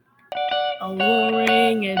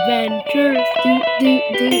Alluring adventures,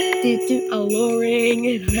 alluring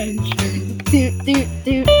adventures,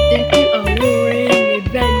 alluring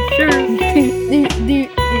adventures,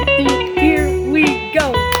 Here we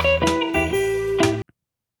go.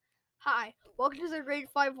 Hi, welcome to the Grade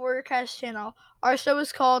 5 Warriorcast channel. Our show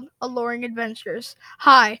is called Alluring Adventures.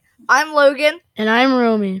 Hi, I'm Logan, And I'm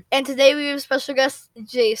Romy. and today we have special guest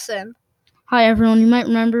Jason. Hi everyone, you might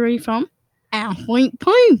remember me from Athlete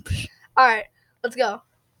Pipes. Alright, let's go.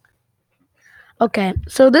 Okay,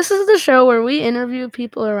 so this is the show where we interview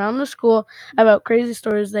people around the school about crazy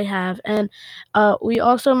stories they have, and we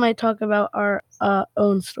also might talk about our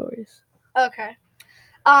own stories. Okay.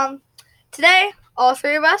 Today, all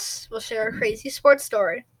three of us will share a crazy sports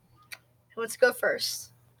story. Let's go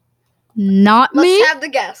first. Not me? Let's have the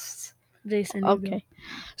guests. Jason, you go. Okay.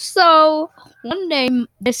 So, one day,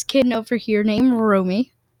 this kid over here named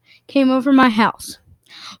Romy came over my house.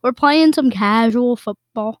 We're playing some casual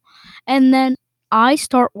football, and then I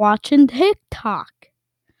start watching TikTok.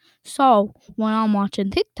 So, when I'm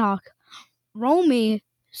watching TikTok, Romy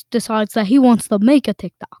decides that he wants to make a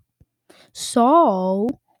TikTok. So,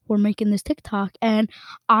 we're making this TikTok, and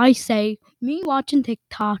I say, me watching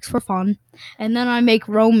TikToks for fun, and then I make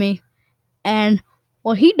Romy, and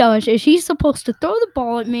what he does is he's supposed to throw the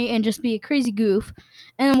ball at me and just be a crazy goof,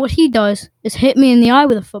 and then what he does is hit me in the eye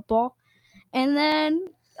with a football, and then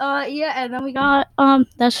and then we got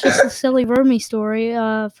that's just a silly Romy story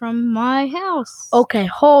from my house. Okay,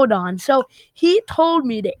 hold on. So he told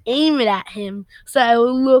me to aim it at him so it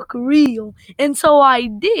would look real, and so I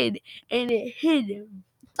did, and it hit him.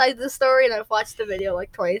 Like the story, and I've watched the video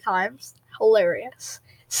like 20 times. Hilarious.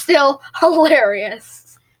 Still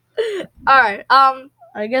hilarious. Alright,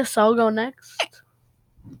 I guess I'll go next.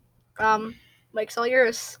 Mike's all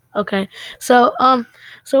yours. Okay, so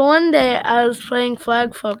one day I was playing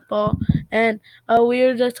flag football, and we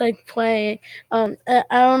were just like playing. I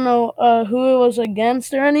don't know who it was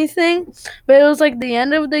against or anything, but it was like the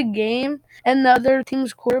end of the game, and the other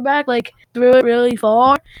team's quarterback like threw it really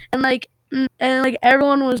far, and like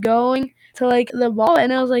everyone was going to like the ball,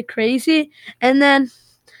 and it was like crazy, and then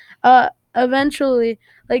eventually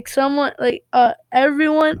like someone like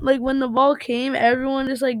everyone like when the ball came, everyone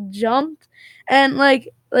just like jumped, and like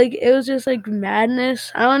it was just like madness.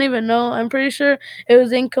 I don't even know. I'm pretty sure it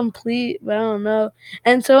was incomplete, but I don't know.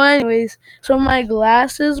 And so anyways, so my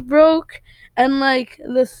glasses broke, and like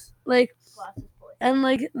this like and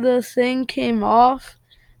like the thing came off,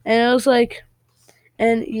 and it was like,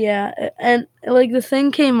 and yeah, and like the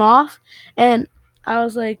thing came off, and I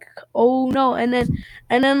was like, oh no, and then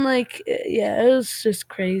like yeah, it was just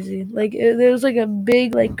crazy. Like there was like a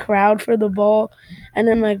big like crowd for the ball, and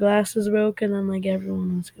then my glasses broke, and then like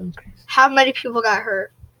everyone was going crazy. How many people got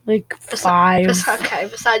hurt? Like 5. Okay,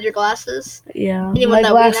 besides your glasses. Yeah, Anyone my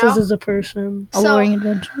that we know? glasses is a person. Alluring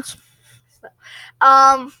Adventures.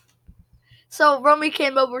 So Romy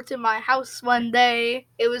came over to my house one day.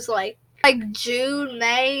 It was like June,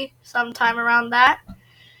 May, sometime around that.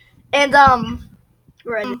 And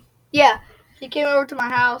he came over to my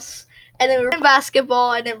house, and then we were playing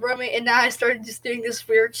basketball, and then Romy and I started just doing this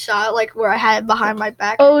weird shot, like where I had it behind my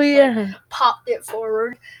back. Oh and just, yeah. like, popped it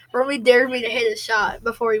forward. Romy dared me to hit a shot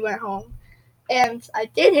before he went home, and I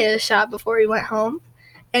did hit a shot before he went home,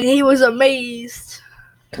 and he was amazed.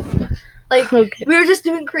 Like Okay. we were just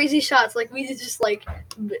doing crazy shots. Like we just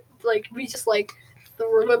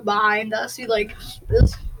threw it behind us. We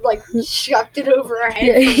just chucked it over our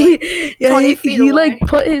head. Yeah, 20 feet he away. like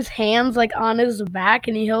put his hands like on his back,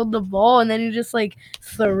 and he held the ball, and then he just like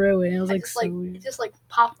threw it. It was like so weird. It just like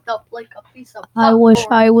popped up like a piece of I wish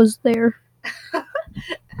popcorn. I was there. I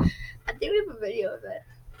think we have a video of it.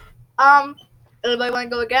 Anybody want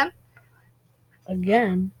to go again?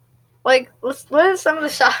 Again. Like, what are some of the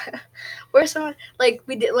shots? Where's some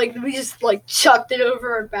we just like chucked it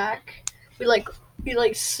over our back.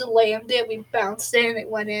 We slammed it. We bounced it, and it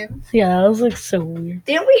went in. Yeah, that was like so weird.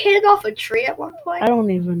 Didn't we hit it off a tree at one point? I don't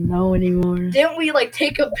even know anymore. Didn't we like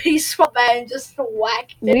take a baseball bat and just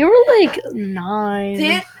whack it? We were like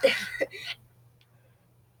 9.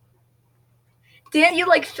 Didn't you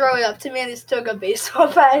like throw it up to me and just took a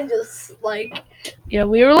baseball bat and just like? Yeah,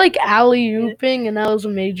 we were like alley-ooping, and that was a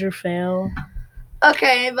major fail.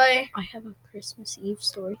 Okay, anybody? I have a Christmas Eve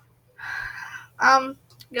story.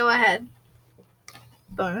 Go ahead.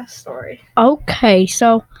 Bonus story. Okay,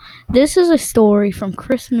 so this is a story from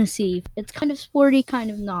Christmas Eve. It's kind of sporty,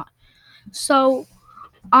 kind of not. So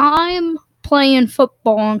I'm playing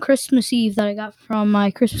football on Christmas Eve that I got from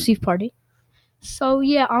my Christmas Eve party. So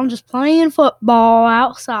yeah, I'm just playing football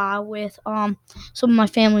outside with some of my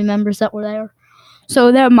family members that were there.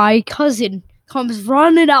 So then my cousin comes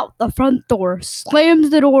running out the front door, slams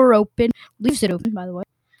the door open, leaves it open, by the way,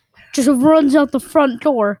 just runs out the front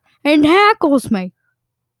door and tackles me.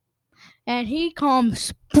 And he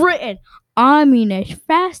comes sprinting, I mean as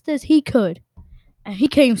fast as he could. And he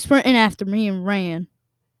came sprinting after me and ran.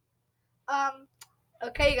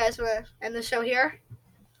 Okay, you guys want to end the show here?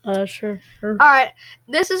 Sure. All right.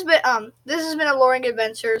 This has been Alluring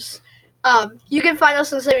Adventures. You can find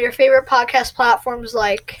us on some of your favorite podcast platforms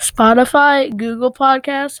like Spotify, Google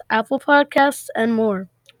Podcasts, Apple Podcasts, and more.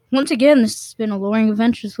 Once again, this has been Alluring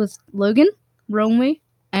Adventures with Logan, Romy,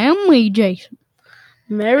 and me, Jason.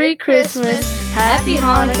 Merry Christmas, Happy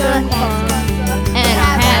Hanukkah, and